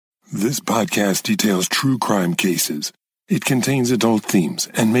This podcast details true crime cases. It contains adult themes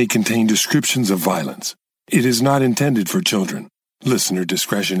and may contain descriptions of violence. It is not intended for children. Listener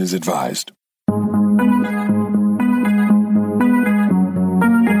discretion is advised.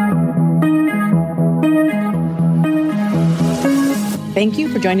 Thank you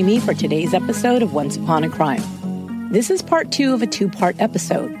for joining me for today's episode of Once Upon a Crime. This is part 2 of a 2-part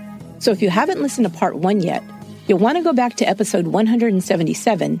episode. So if you haven't listened to part 1 yet, you'll want to go back to episode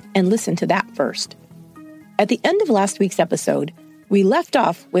 177 and listen to that first. At the end of last week's episode, we left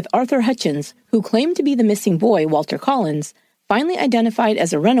off with Arthur Hutchins, who claimed to be the missing boy, Walter Collins, finally identified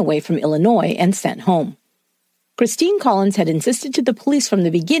as a runaway from Illinois and sent home. Christine Collins had insisted to the police from the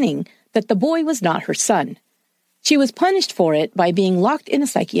beginning that the boy was not her son. She was punished for it by being locked in a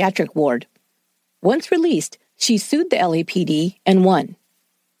psychiatric ward. Once released, she sued the LAPD and won.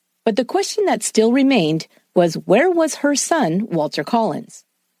 But the question that still remained was, where was her son, Walter Collins?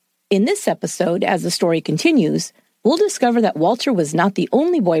 In this episode, as the story continues, we'll discover that Walter was not the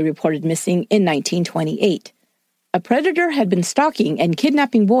only boy reported missing in 1928. A predator had been stalking and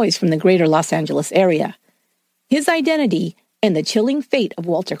kidnapping boys from the greater Los Angeles area. His identity and the chilling fate of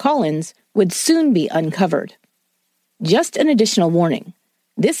Walter Collins would soon be uncovered. Just an additional warning.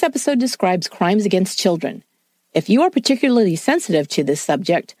 This episode describes crimes against children. If you are particularly sensitive to this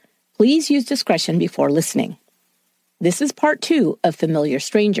subject, please use discretion before listening. This is part 2 of Familiar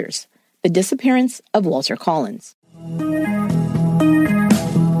Strangers, the disappearance of Walter Collins.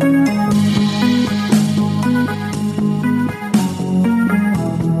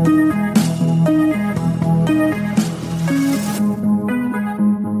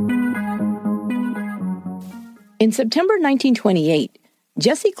 In September 1928,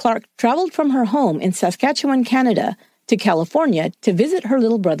 Jessie Clark traveled from her home in Saskatchewan, Canada, to California to visit her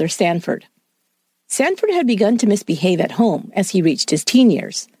little brother Sanford. Sanford had begun to misbehave at home as he reached his teen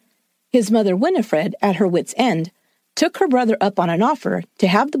years. His mother Winifred, at her wit's end, took her brother up on an offer to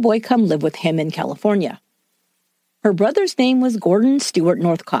have the boy come live with him in California. Her brother's name was Gordon Stewart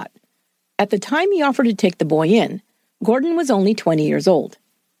Northcott. At the time he offered to take the boy in, Gordon was only 20 years old.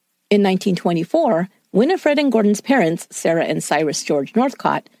 In 1924, Winifred and Gordon's parents, Sarah and Cyrus George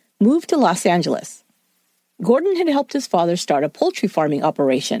Northcott, moved to Los Angeles. Gordon had helped his father start a poultry farming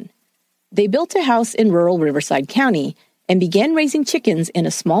operation. They built a house in rural Riverside County and began raising chickens in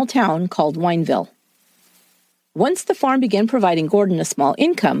a small town called Wineville. Once the farm began providing Gordon a small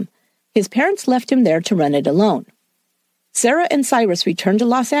income, his parents left him there to run it alone. Sarah and Cyrus returned to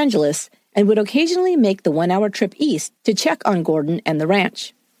Los Angeles and would occasionally make the 1-hour trip east to check on Gordon and the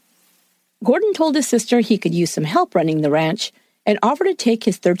ranch. Gordon told his sister he could use some help running the ranch and offered to take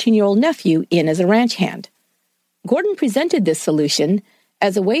his 13-year-old nephew in as a ranch hand. Gordon presented this solution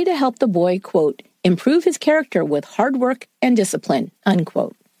as a way to help the boy, quote, improve his character with hard work and discipline,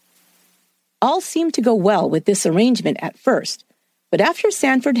 unquote. All seemed to go well with this arrangement at first, but after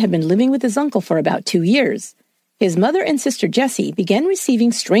Sanford had been living with his uncle for about 2 years, his mother and sister Jessie began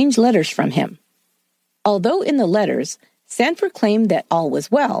receiving strange letters from him. Although in the letters, Sanford claimed that all was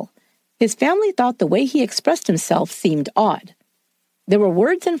well, his family thought the way he expressed himself seemed odd. There were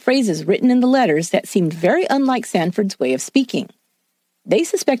words and phrases written in the letters that seemed very unlike Sanford's way of speaking. They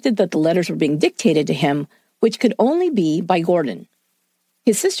suspected that the letters were being dictated to him, which could only be by Gordon.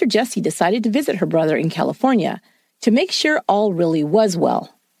 His sister Jessie decided to visit her brother in California to make sure all really was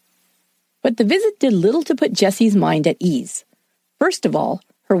well. But the visit did little to put Jessie's mind at ease. First of all,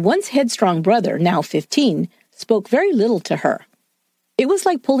 her once headstrong brother, now 15, spoke very little to her. It was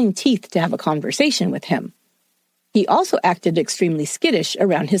like pulling teeth to have a conversation with him. He also acted extremely skittish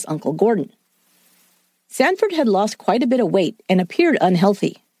around his uncle Gordon. Sanford had lost quite a bit of weight and appeared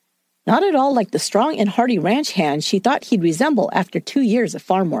unhealthy. Not at all like the strong and hardy ranch hand she thought he'd resemble after 2 years of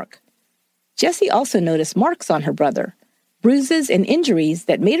farm work. Jessie also noticed marks on her brother, bruises and injuries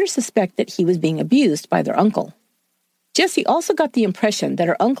that made her suspect that he was being abused by their uncle. Jessie also got the impression that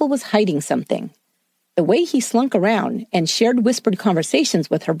her uncle was hiding something. The way he slunk around and shared whispered conversations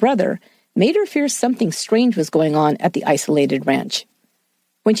with her brother made her fear something strange was going on at the isolated ranch.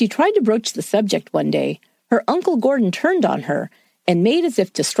 When she tried to broach the subject one day, her uncle Gordon turned on her and made as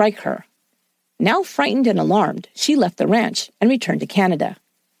if to strike her. Now frightened and alarmed, she left the ranch and returned to Canada.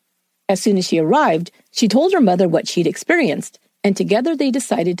 As soon as she arrived, she told her mother what she'd experienced, and together they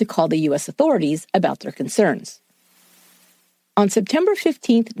decided to call the U.S. authorities about their concerns. On September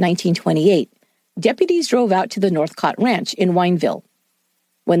 15, 1928, deputies drove out to the Northcott Ranch in Wineville.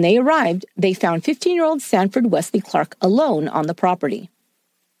 When they arrived, they found 15-year-old Sanford Wesley Clark alone on the property.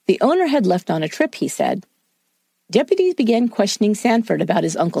 The owner had left on a trip, he said. Deputies began questioning Sanford about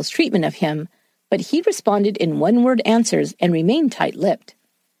his uncle's treatment of him, but he responded in one-word answers and remained tight-lipped.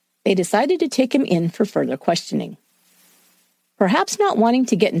 They decided to take him in for further questioning. Perhaps not wanting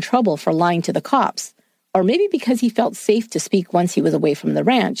to get in trouble for lying to the cops, or maybe because he felt safe to speak once he was away from the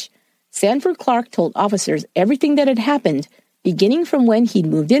ranch, Sanford Clark told officers everything that had happened, beginning from when he'd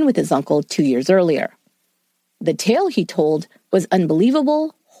moved in with his uncle 2 years earlier. The tale he told was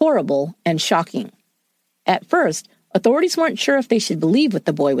unbelievable, horrible, and shocking. At first, authorities weren't sure if they should believe what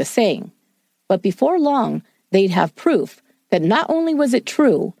the boy was saying. But before long, they'd have proof that not only was it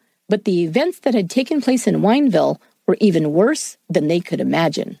true, but the events that had taken place in Wineville were even worse than they could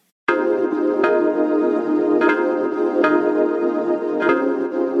imagine.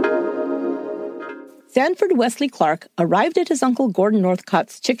 Sanford Wesley Clark arrived at his uncle Gordon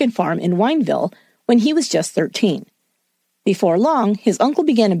Northcott's chicken farm in Wineville when he was just 13. Before long, his uncle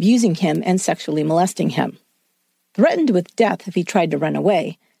began abusing him and sexually molesting him. Threatened with death if he tried to run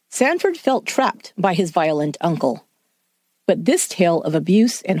away, Sanford felt trapped by his violent uncle. But this tale of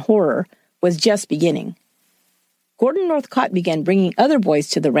abuse and horror was just beginning. Gordon Northcott began bringing other boys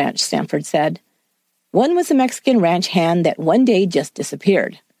to the ranch, Sanford said. One was a Mexican ranch hand that one day just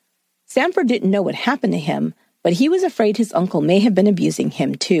disappeared. Sanford didn't know what happened to him, but he was afraid his uncle may have been abusing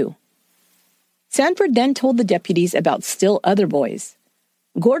him too. Sanford then told the deputies about still other boys.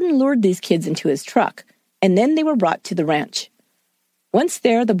 Gordon lured these kids into his truck, and then they were brought to the ranch. Once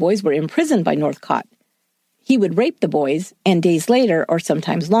there, the boys were imprisoned by Northcott. He would rape the boys, and days later, or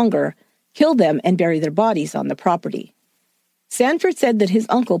sometimes longer, kill them and bury their bodies on the property. Sanford said that his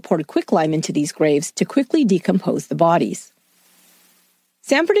uncle poured quicklime into these graves to quickly decompose the bodies.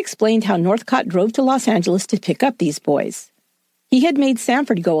 Sanford explained how Northcott drove to Los Angeles to pick up these boys. He had made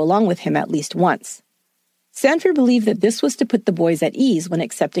Sanford go along with him at least once. Sanford believed that this was to put the boys at ease when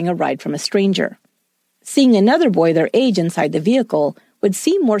accepting a ride from a stranger. Seeing another boy their age inside the vehicle would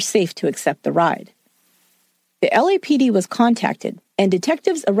seem more safe to accept the ride. The LAPD was contacted, and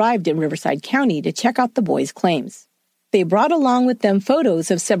detectives arrived in Riverside County to check out the boys' claims. They brought along with them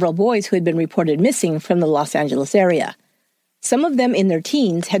photos of several boys who had been reported missing from the Los Angeles area. Some of them in their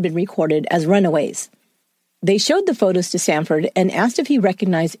teens had been recorded as runaways. They showed the photos to Sanford and asked if he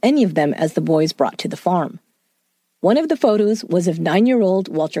recognized any of them as the boys brought to the farm. One of the photos was of 9-year-old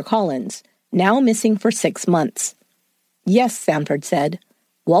Walter Collins, now missing for 6 months. Yes, Sanford said,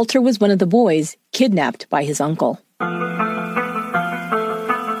 Walter was one of the boys kidnapped by his uncle.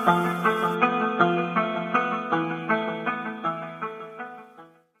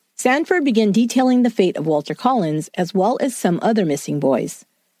 Sanford began detailing the fate of Walter Collins as well as some other missing boys.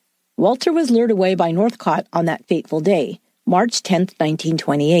 Walter was lured away by Northcott on that fateful day, March 10,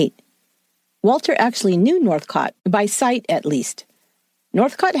 1928. Walter actually knew Northcott, by sight at least.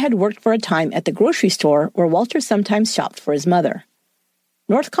 Northcott had worked for a time at the grocery store where Walter sometimes shopped for his mother.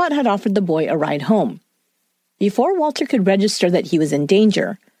 Northcott had offered the boy a ride home. Before Walter could register that he was in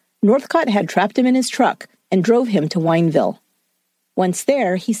danger, Northcott had trapped him in his truck and drove him to Wineville. Once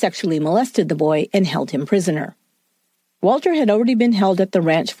there, he sexually molested the boy and held him prisoner. Walter had already been held at the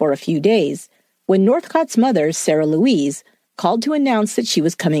ranch for a few days when Northcott's mother, Sarah Louise, called to announce that she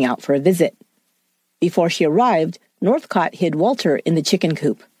was coming out for a visit. Before she arrived, Northcott hid Walter in the chicken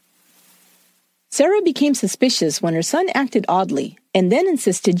coop. Sarah became suspicious when her son acted oddly and then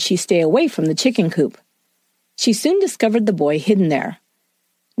insisted she stay away from the chicken coop. She soon discovered the boy hidden there.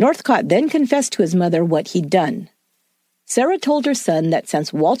 Northcott then confessed to his mother what he'd done. Sarah told her son that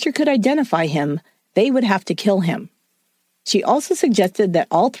since Walter could identify him, they would have to kill him. She also suggested that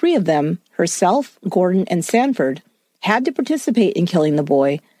all three of them, herself, Gordon, and Sanford, had to participate in killing the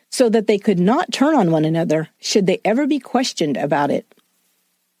boy so that they could not turn on one another should they ever be questioned about it.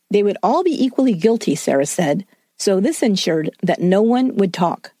 They would all be equally guilty, Sarah said, so this ensured that no one would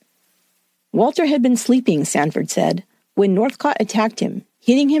talk. Walter had been sleeping, Sanford said, when Northcott attacked him,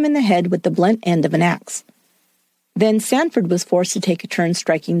 hitting him in the head with the blunt end of an axe. Then Sanford was forced to take a turn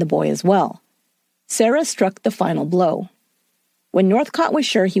striking the boy as well. Sarah struck the final blow. When Northcott was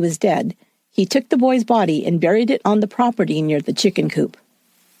sure he was dead, he took the boy's body and buried it on the property near the chicken coop.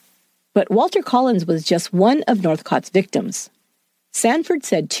 But Walter Collins was just one of Northcott's victims. Sanford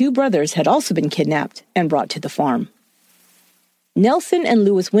said 2 brothers had also been kidnapped and brought to the farm. Nelson and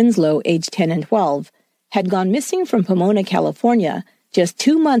Louis Winslow, aged 10 and 12, had gone missing from Pomona, California, just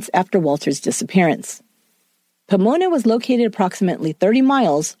 2 months after Walter's disappearance. Pomona was located approximately 30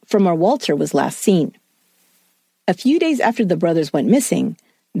 miles from where Walter was last seen. A few days after the brothers went missing,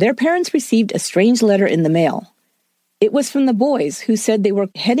 their parents received a strange letter in the mail. It was from the boys who said they were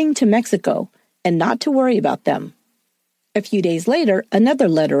heading to Mexico and not to worry about them. A few days later, another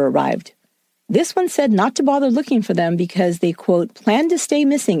letter arrived. This one said not to bother looking for them because they, quote, planned to stay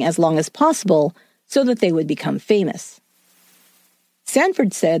missing as long as possible so that they would become famous.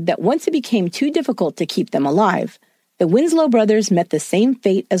 Sanford said that once it became too difficult to keep them alive, the Winslow brothers met the same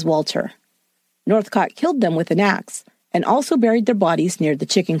fate as Walter. Northcott killed them with an axe and also buried their bodies near the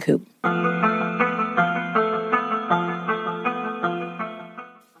chicken coop.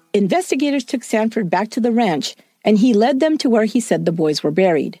 Investigators took Sanford back to the ranch, and he led them to where he said the boys were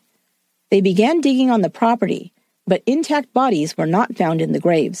buried. They began digging on the property, but intact bodies were not found in the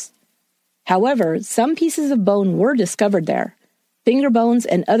graves. However, some pieces of bone were discovered there, finger bones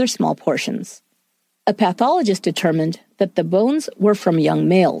and other small portions. A pathologist determined that the bones were from young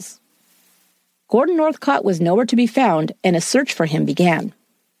males. Gordon Northcott was nowhere to be found, and a search for him began.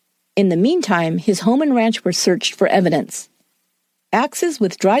 In the meantime, his home and ranch were searched for evidence. Axes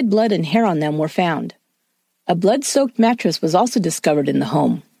with dried blood and hair on them were found. A blood-soaked mattress was also discovered in the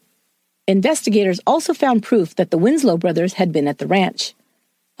home. Investigators also found proof that the Winslow brothers had been at the ranch.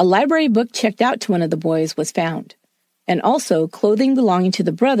 A library book checked out to one of the boys was found, and also clothing belonging to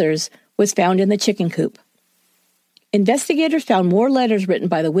the brothers was found in the chicken coop. Investigators found more letters written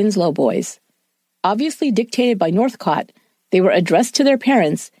by the Winslow boys. Obviously dictated by Northcott, they were addressed to their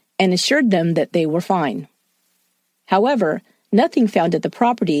parents and assured them that they were fine. However, nothing found at the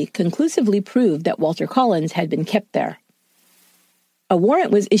property conclusively proved that Walter Collins had been kept there. A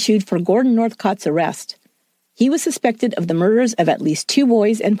warrant was issued for Gordon Northcott's arrest. He was suspected of the murders of at least 2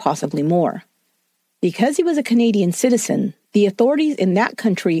 boys and possibly more. Because he was a Canadian citizen, the authorities in that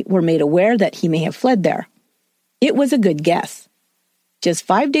country were made aware that he may have fled there. It was a good guess. Just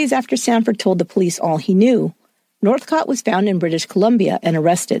 5 days after Sanford told the police all he knew, Northcott was found in British Columbia and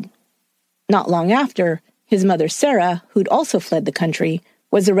arrested. Not long after, his mother Sarah, who'd also fled the country,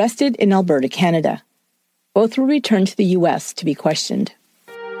 was arrested in Alberta, Canada. Both were returned to the U.S. to be questioned.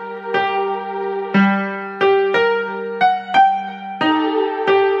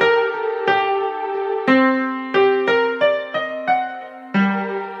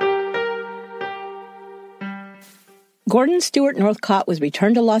 Gordon Stewart Northcott was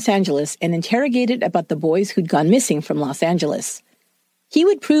returned to Los Angeles and interrogated about the boys who'd gone missing from Los Angeles. He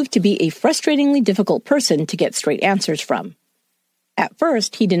would prove to be a frustratingly difficult person to get straight answers from. At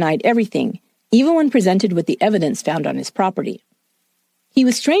first, he denied everything, even when presented with the evidence found on his property. He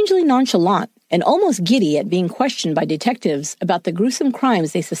was strangely nonchalant and almost giddy at being questioned by detectives about the gruesome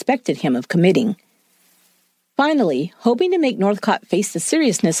crimes they suspected him of committing. Finally, hoping to make Northcott face the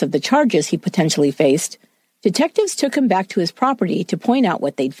seriousness of the charges he potentially faced, detectives took him back to his property to point out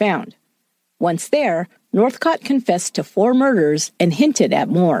what they'd found. Once there, Northcott confessed to 4 murders and hinted at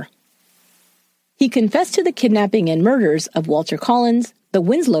more. He confessed to the kidnapping and murders of Walter Collins, the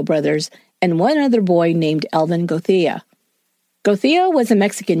Winslow brothers, and one other boy named Alvin Gothea. Gothea was a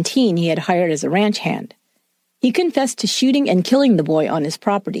Mexican teen he had hired as a ranch hand. He confessed to shooting and killing the boy on his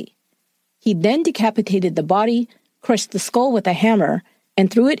property. He then decapitated the body, crushed the skull with a hammer,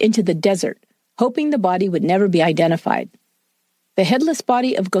 and threw it into the desert, hoping the body would never be identified. The headless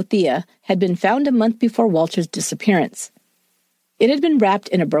body of Gothea had been found a month before Walter's disappearance. It had been wrapped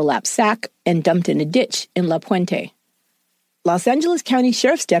in a burlap sack and dumped in a ditch in La Puente. Los Angeles County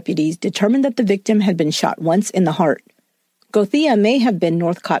Sheriff's deputies determined that the victim had been shot once in the heart. Gothea may have been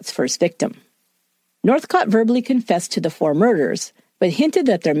Northcott's first victim. Northcott verbally confessed to the 4 murders, but hinted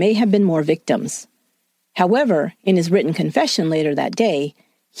that there may have been more victims. However, in his written confession later that day,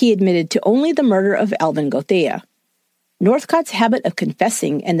 he admitted to only the murder of Alvin Gothea. Northcott's habit of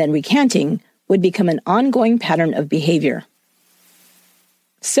confessing and then recanting would become an ongoing pattern of behavior.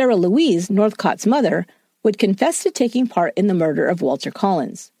 Sarah Louise, Northcott's mother, would confess to taking part in the murder of Walter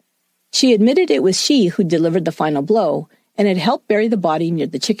Collins. She admitted it was she who delivered the final blow and had helped bury the body near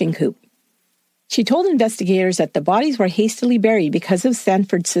the chicken coop. She told investigators that the bodies were hastily buried because of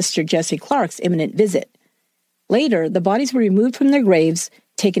Sanford's sister Jessie Clark's imminent visit. Later, the bodies were removed from their graves,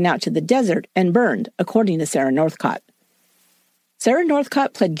 taken out to the desert, and burned, according to Sarah Northcott. Sarah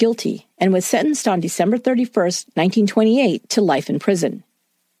Northcott pled guilty and was sentenced on December 31, 1928, to life in prison.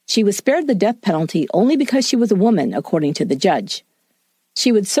 She was spared the death penalty only because she was a woman, according to the judge.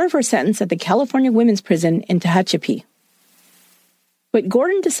 She would serve her sentence at the California Women's Prison in Tehachapi. But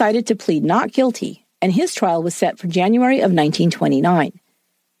Gordon decided to plead not guilty, and his trial was set for January of 1929.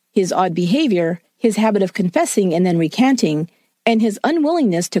 His odd behavior, his habit of confessing and then recanting, and his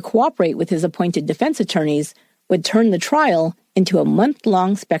unwillingness to cooperate with his appointed defense attorneys would turn the trial into a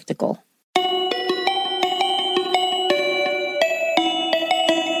month-long spectacle.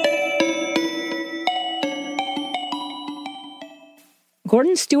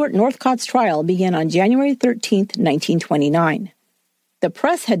 Gordon Stewart Northcott's trial began on January 13, 1929. The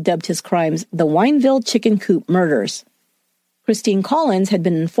press had dubbed his crimes the Wineville Chicken Coop Murders. Christine Collins had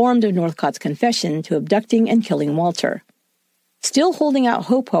been informed of Northcott's confession to abducting and killing Walter. Still holding out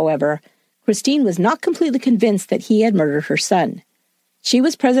hope, however, Christine was not completely convinced that he had murdered her son. She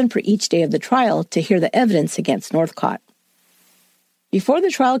was present for each day of the trial to hear the evidence against Northcott. Before the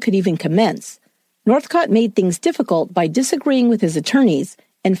trial could even commence, Northcott made things difficult by disagreeing with his attorneys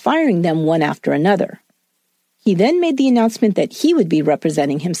and firing them one after another. He then made the announcement that he would be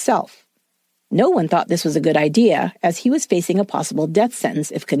representing himself. No one thought this was a good idea, as he was facing a possible death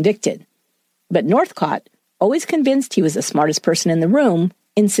sentence if convicted. But Northcott, always convinced he was the smartest person in the room,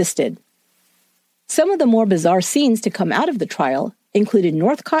 insisted. Some of the more bizarre scenes to come out of the trial included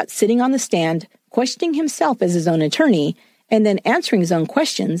Northcott sitting on the stand, questioning himself as his own attorney, and then answering his own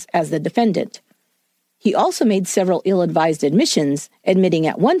questions as the defendant. He also made several ill-advised admissions, admitting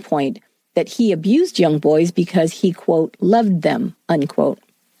at one point that he abused young boys because he, quote, loved them, unquote.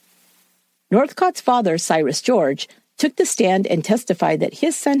 Northcott's father, Cyrus George, took the stand and testified that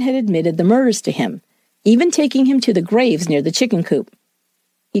his son had admitted the murders to him, even taking him to the graves near the chicken coop.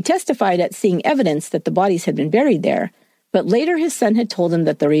 He testified at seeing evidence that the bodies had been buried there, but later his son had told him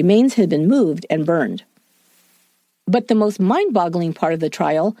that the remains had been moved and burned. But the most mind-boggling part of the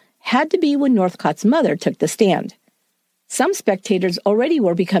trial had to be when Northcott's mother took the stand. Some spectators already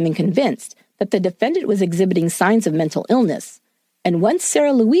were becoming convinced that the defendant was exhibiting signs of mental illness, and once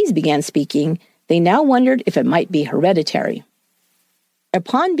Sarah Louise began speaking, they now wondered if it might be hereditary.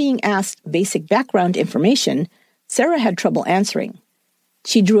 Upon being asked basic background information, Sarah had trouble answering.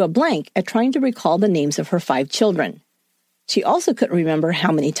 She drew a blank at trying to recall the names of her 5 children. She also couldn't remember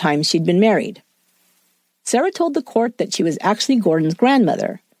how many times she'd been married. Sarah told the court that she was actually Gordon's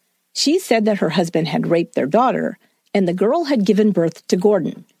grandmother. She said that her husband had raped their daughter, and the girl had given birth to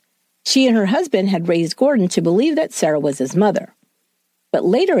Gordon. She and her husband had raised Gordon to believe that Sarah was his mother. But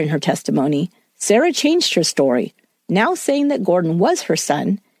later in her testimony, Sarah changed her story, now saying that Gordon was her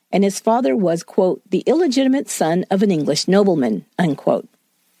son, and his father was, quote, the illegitimate son of an English nobleman, unquote.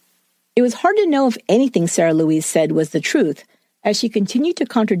 It was hard to know if anything Sarah Louise said was the truth, as she continued to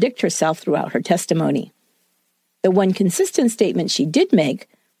contradict herself throughout her testimony. The one consistent statement she did make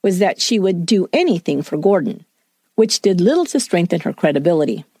was that she would do anything for Gordon, which did little to strengthen her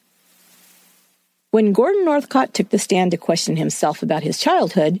credibility. When Gordon Northcott took the stand to question himself about his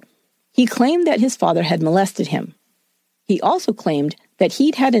childhood, he claimed that his father had molested him. He also claimed that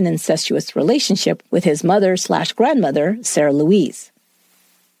he'd had an incestuous relationship with his mother/grandmother, Sarah Louise.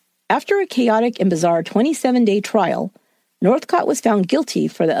 After a chaotic and bizarre 27-day trial, Northcott was found guilty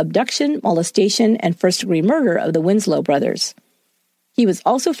for the abduction, molestation, and first-degree murder of the Winslow brothers. He was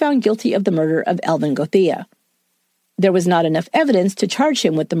also found guilty of the murder of Alvin Gothea. There was not enough evidence to charge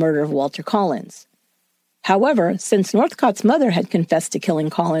him with the murder of Walter Collins. However, since Northcott's mother had confessed to killing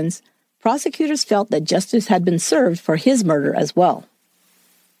Collins, prosecutors felt that justice had been served for his murder as well.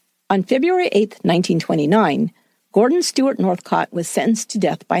 On February 8, 1929, Gordon Stewart Northcott was sentenced to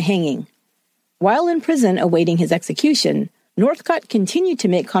death by hanging. While in prison awaiting his execution, Northcott continued to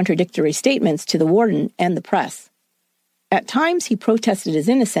make contradictory statements to the warden and the press. At times, he protested his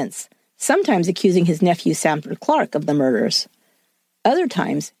innocence, sometimes accusing his nephew Sanford Clark of the murders. Other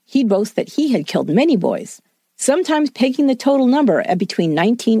times, he'd boast that he had killed many boys, sometimes pegging the total number at between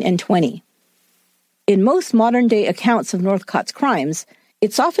 19 and 20. In most modern-day accounts of Northcott's crimes,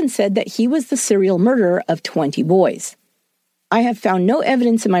 it's often said that he was the serial murderer of 20 boys. I have found no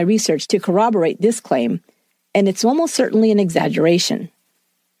evidence in my research to corroborate this claim, and it's almost certainly an exaggeration.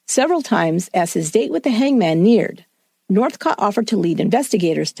 Several times, as his date with the hangman neared, Northcott offered to lead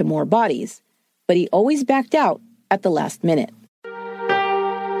investigators to more bodies, but he always backed out at the last minute.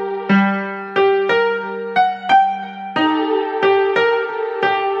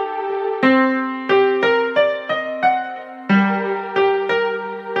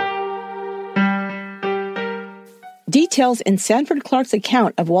 Details in Sanford Clark's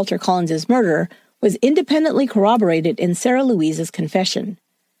account of Walter Collins' murder was independently corroborated in Sarah Louise's confession.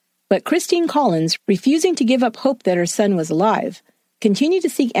 But Christine Collins, refusing to give up hope that her son was alive, continued to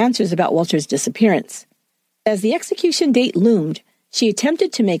seek answers about Walter's disappearance. As the execution date loomed, she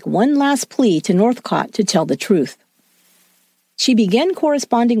attempted to make one last plea to Northcott to tell the truth. She began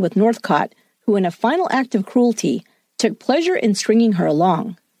corresponding with Northcott, who in a final act of cruelty took pleasure in stringing her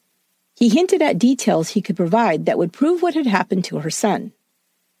along. He hinted at details he could provide that would prove what had happened to her son.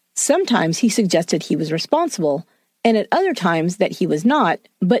 Sometimes he suggested he was responsible, and at other times that he was not,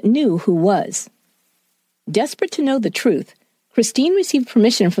 but knew who was. Desperate to know the truth, Christine received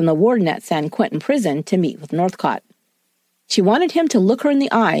permission from the warden at San Quentin prison to meet with Northcott. She wanted him to look her in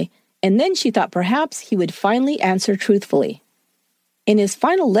the eye, and then she thought perhaps he would finally answer truthfully. In his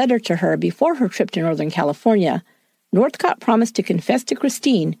final letter to her before her trip to Northern California, Northcott promised to confess to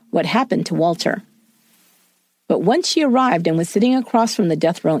Christine what happened to Walter. But once she arrived and was sitting across from the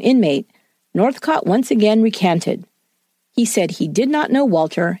death row inmate, Northcott once again recanted. He said he did not know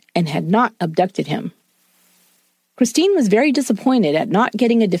Walter and had not abducted him. Christine was very disappointed at not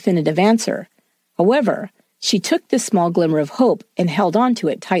getting a definitive answer. However, she took this small glimmer of hope and held on to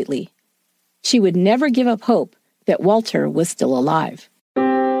it tightly. She would never give up hope that Walter was still alive.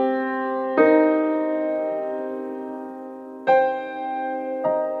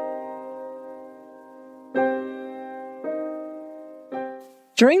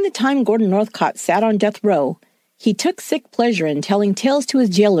 During the time Gordon Northcott sat on death row, he took sick pleasure in telling tales to his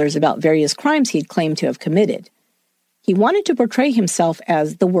jailers about various crimes he'd claimed to have committed. He wanted to portray himself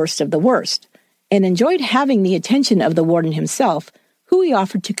as the worst of the worst, and enjoyed having the attention of the warden himself, who he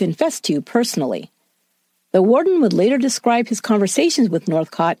offered to confess to personally. The warden would later describe his conversations with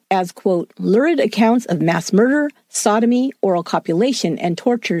Northcott as, quote, lurid accounts of mass murder, sodomy, oral copulation, and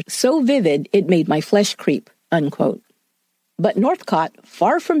torture so vivid it made my flesh creep, unquote. But Northcott,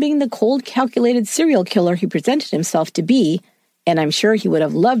 far from being the cold, calculated serial killer he presented himself to be, and I'm sure he would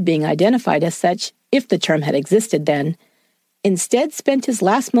have loved being identified as such if the term had existed then, instead spent his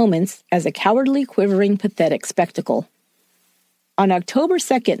last moments as a cowardly, quivering, pathetic spectacle. On October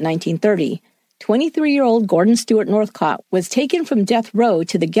 2, 1930, 23-year-old Gordon Stewart Northcott was taken from death row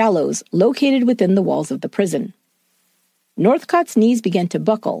to the gallows located within the walls of the prison. Northcott's knees began to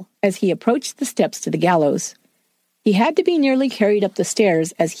buckle as he approached the steps to the gallows. He had to be nearly carried up the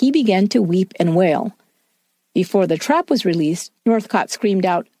stairs as he began to weep and wail. Before the trap was released, Northcott screamed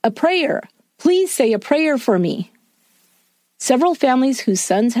out, "A prayer! Please say a prayer for me!" Several families whose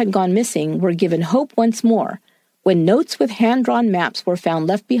sons had gone missing were given hope once more when notes with hand-drawn maps were found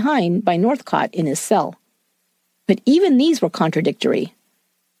left behind by Northcott in his cell. But even these were contradictory.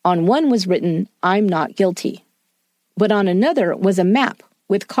 On one was written, "I'm not guilty." But on another was a map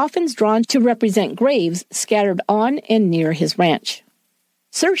with coffins drawn to represent graves scattered on and near his ranch.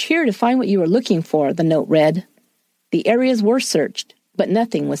 "Search here to find what you are looking for," the note read. The areas were searched, but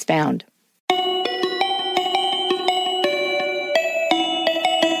nothing was found.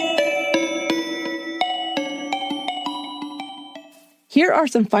 Here are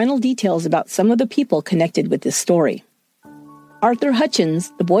some final details about some of the people connected with this story. Arthur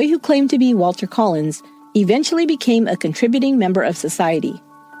Hutchins, the boy who claimed to be Walter Collins, eventually became a contributing member of society.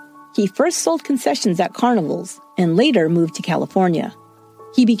 He first sold concessions at carnivals and later moved to California.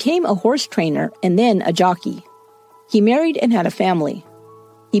 He became a horse trainer and then a jockey. He married and had a family.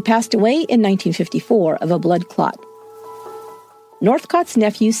 He passed away in 1954 of a blood clot. Northcott's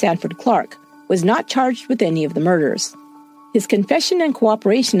nephew, Sanford Clark, was not charged with any of the murders. His confession and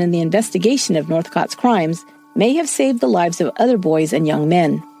cooperation in the investigation of Northcott's crimes may have saved the lives of other boys and young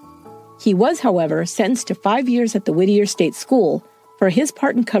men. He was, however, sentenced to 5 years at the Whittier State School for his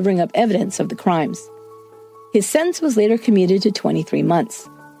part in covering up evidence of the crimes. His sentence was later commuted to 23 months.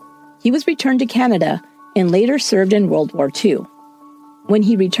 He was returned to Canada and later served in World War II. When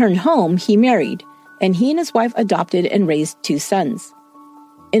he returned home, he married, and he and his wife adopted and raised 2 sons.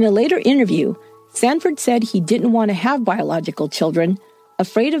 In a later interview, Sanford said he didn't want to have biological children,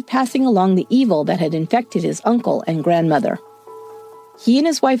 afraid of passing along the evil that had infected his uncle and grandmother. He and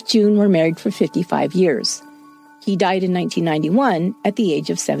his wife June were married for 55 years. He died in 1991 at the age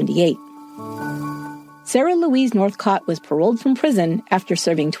of 78. Sarah Louise Northcott was paroled from prison after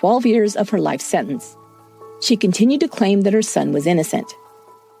serving 12 years of her life sentence. She continued to claim that her son was innocent.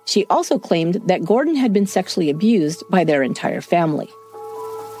 She also claimed that Gordon had been sexually abused by their entire family.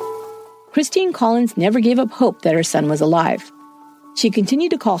 Christine Collins never gave up hope that her son was alive. She continued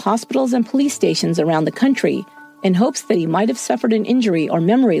to call hospitals and police stations around the country in hopes that he might have suffered an injury or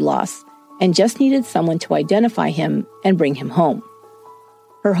memory loss and just needed someone to identify him and bring him home.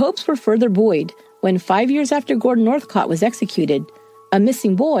 Her hopes were further buoyed when 5 years after Gordon Northcott was executed, a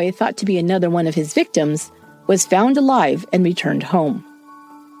missing boy thought to be another one of his victims was found alive and returned home.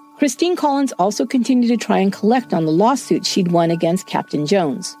 Christine Collins also continued to try and collect on the lawsuit she'd won against Captain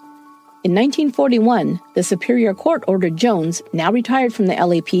Jones. In 1941, the Superior Court ordered Jones, now retired from the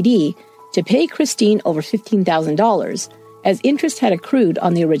LAPD, to pay Christine over $15,000, as interest had accrued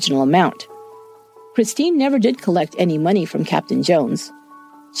on the original amount. Christine never did collect any money from Captain Jones.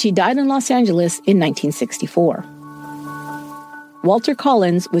 She died in Los Angeles in 1964. Walter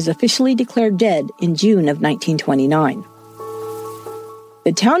Collins was officially declared dead in June of 1929.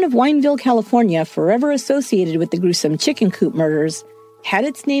 The town of Wineville, California, forever associated with the gruesome chicken coop murders, had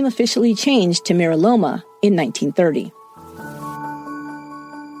its name officially changed to Mira Loma in 1930.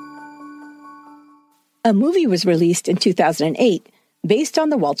 A movie was released in 2008 based on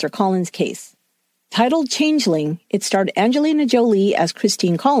the Walter Collins case. Titled Changeling, it starred Angelina Jolie as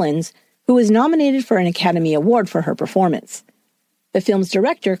Christine Collins, who was nominated for an Academy Award for her performance. The film's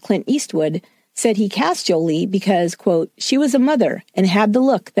director, Clint Eastwood, said he cast Jolie because, quote, she was a mother and had the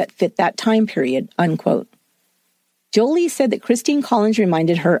look that fit that time period, unquote. Jolie said that Christine Collins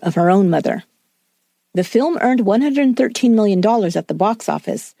reminded her of her own mother. The film earned $113 million at the box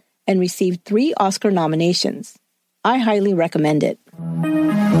office and received 3 Oscar nominations. I highly recommend it.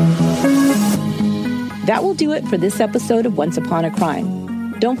 That will do it for this episode of Once Upon a Crime.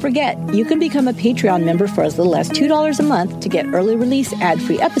 Don't forget, you can become a Patreon member for as little as $2 a month to get early release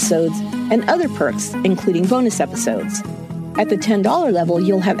ad-free episodes and other perks, including bonus episodes. At the $10 level,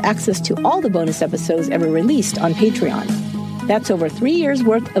 you'll have access to all the bonus episodes ever released on Patreon. That's over 3 years'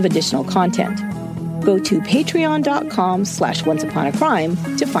 worth of additional content. Go to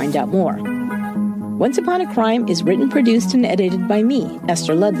patreon.com/onceuponacrime to find out more. Once Upon a Crime is written, produced, and edited by me,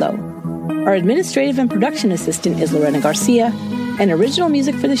 Esther Ludlow. Our administrative and production assistant is Lorena Garcia, and original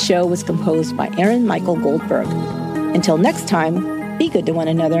music for the show was composed by Aaron Michael Goldberg. Until next time, be good to one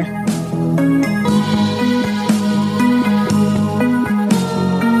another.